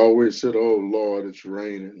 We always said, oh Lord, it's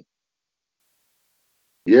raining.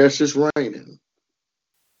 Yes, it's raining.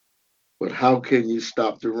 But how can you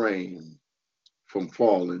stop the rain from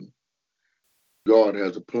falling. God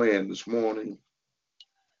has a plan this morning,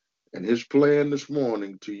 and his plan this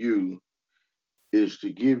morning to you is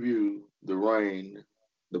to give you the rain.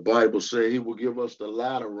 The Bible says he will give us the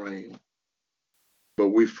latter rain, but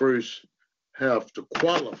we first have to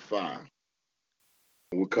qualify.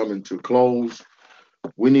 We're coming to close.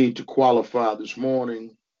 We need to qualify this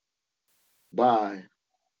morning by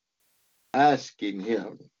asking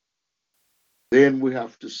him. Then we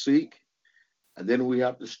have to seek, and then we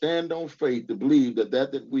have to stand on faith to believe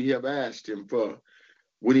that we have asked him for,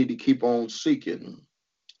 we need to keep on seeking.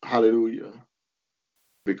 Hallelujah.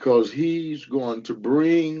 Because he's going to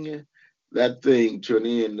bring that thing to an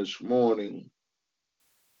end this morning.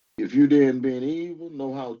 If you then, being evil,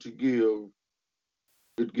 know how to give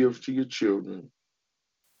good gifts to your children,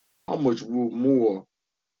 how much more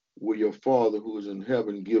will your Father who is in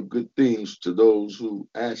heaven give good things to those who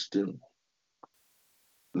ask him?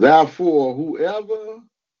 Therefore, whoever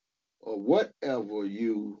or whatever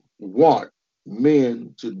you want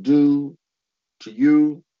men to do to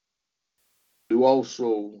you, do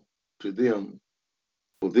also to them,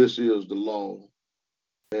 for this is the law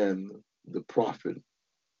and the prophet.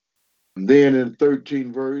 And then in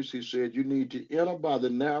 13th verse, he said, you need to enter by the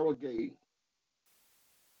narrow gate,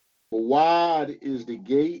 for wide is the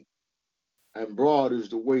gate and broad is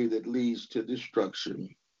the way that leads to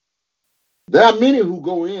destruction. There are many who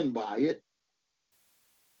go in by it,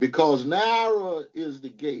 because narrow is the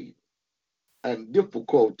gate and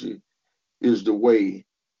difficulty is the way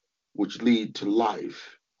which lead to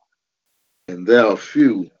life. And there are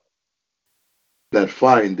few that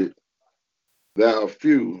find it. There are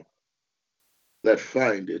few that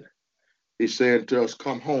find it. He's saying to us,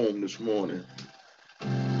 come home this morning.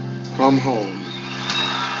 Come home.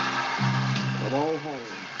 Come on home.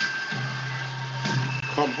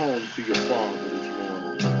 Come home to your Father this morning.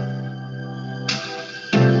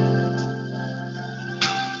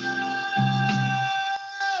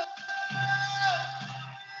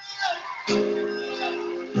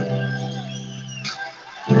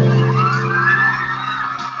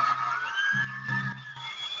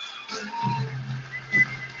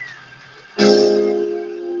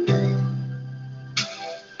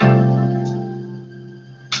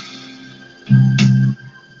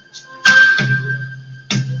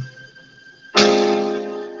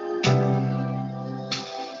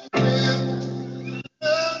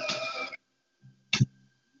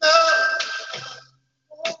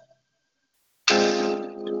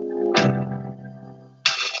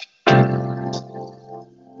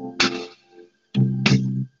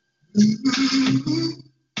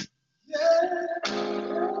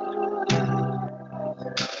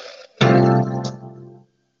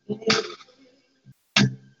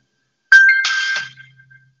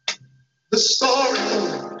 The story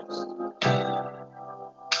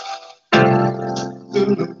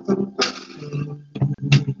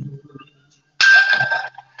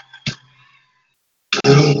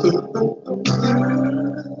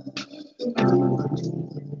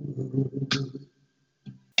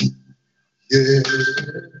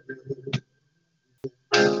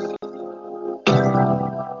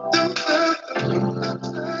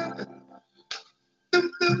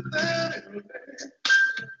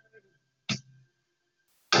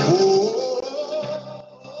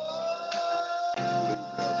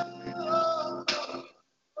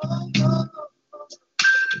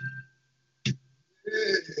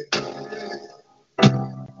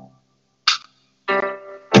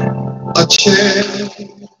a chair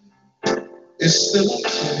is still a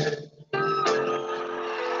chair.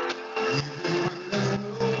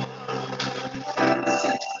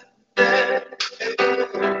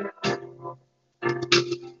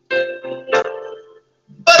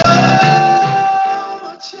 But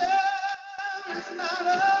a chair is not a,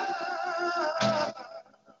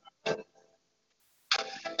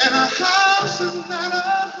 and a house is not a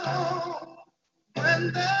home when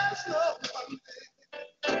there's no one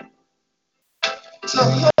to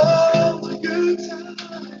hold you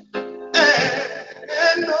tight,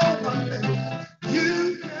 and no one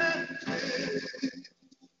you can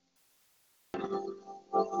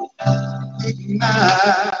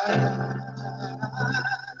ignite.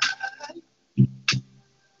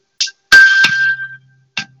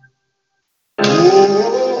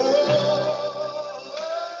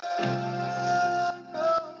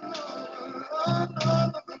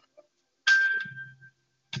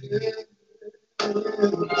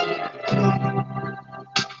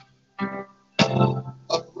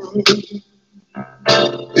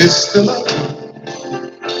 It's still a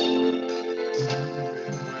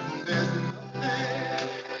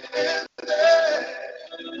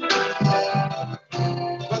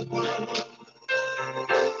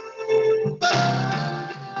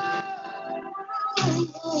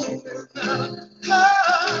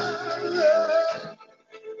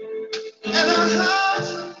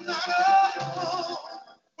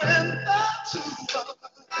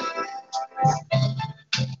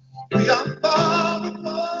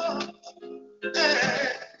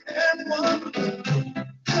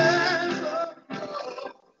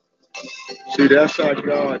See, that's how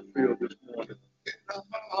God feels this morning.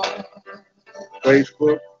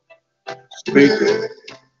 Facebook, speaker,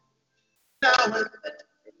 and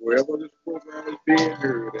wherever this program is being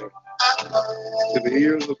heard at, to the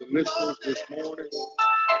ears of the listeners this morning.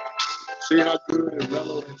 See how good and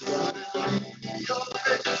mellow and God is sounding.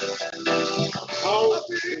 House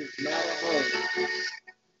is not a home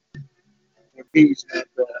when He's not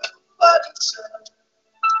there.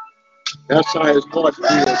 That's how His heart feels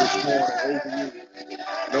this morning over you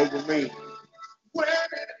and over me.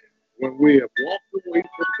 When we have walked away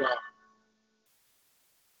from God,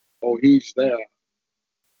 oh, He's there.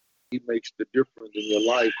 He makes the difference in your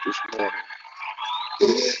life this morning.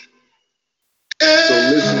 So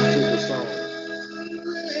listen to the song.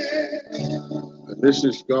 And this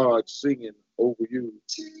is God singing over you.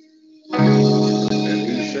 And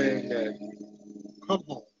He's saying that, come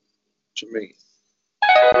home to me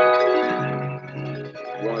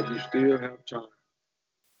while you still have time.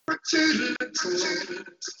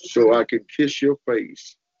 So I can kiss your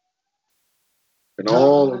face. And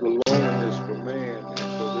all of the loneliness for man and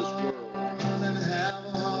for this world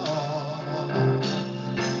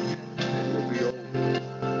will be over.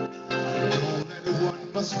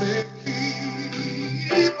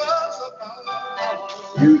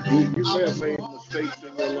 You may have made mistakes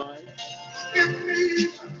in your life,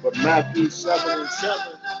 but Matthew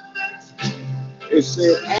 7:7, it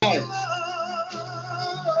said, ask.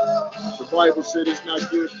 The Bible said it's not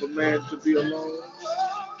good for man to be alone.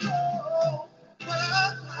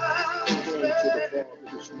 I'm going to the Father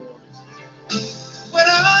this morning.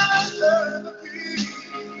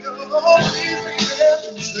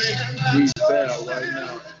 He's there right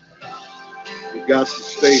now. You got to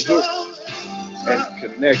stay hooked and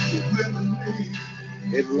connected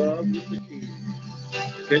in love with the King.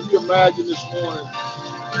 Can you imagine this morning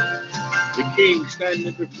the King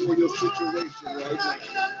standing before your situation right now?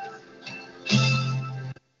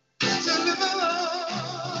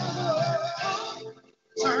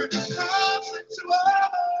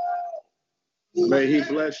 May He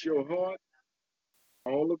bless your heart,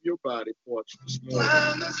 all of your body parts this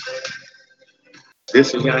morning.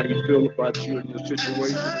 This is how you feel about you and your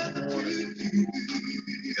situation this morning.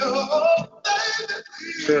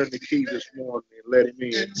 Turn the key this morning and let Him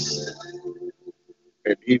in.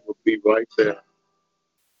 And He will be right there.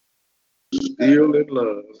 Still in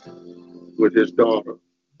love with His daughter,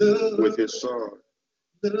 with His son,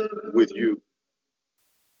 with you.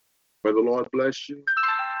 May the Lord bless you,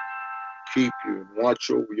 keep you, and watch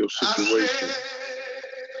over your situation.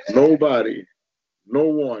 Nobody, no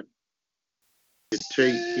one can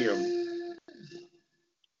take Him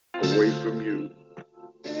away from you.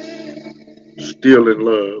 Still in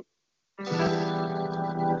love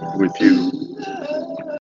with you.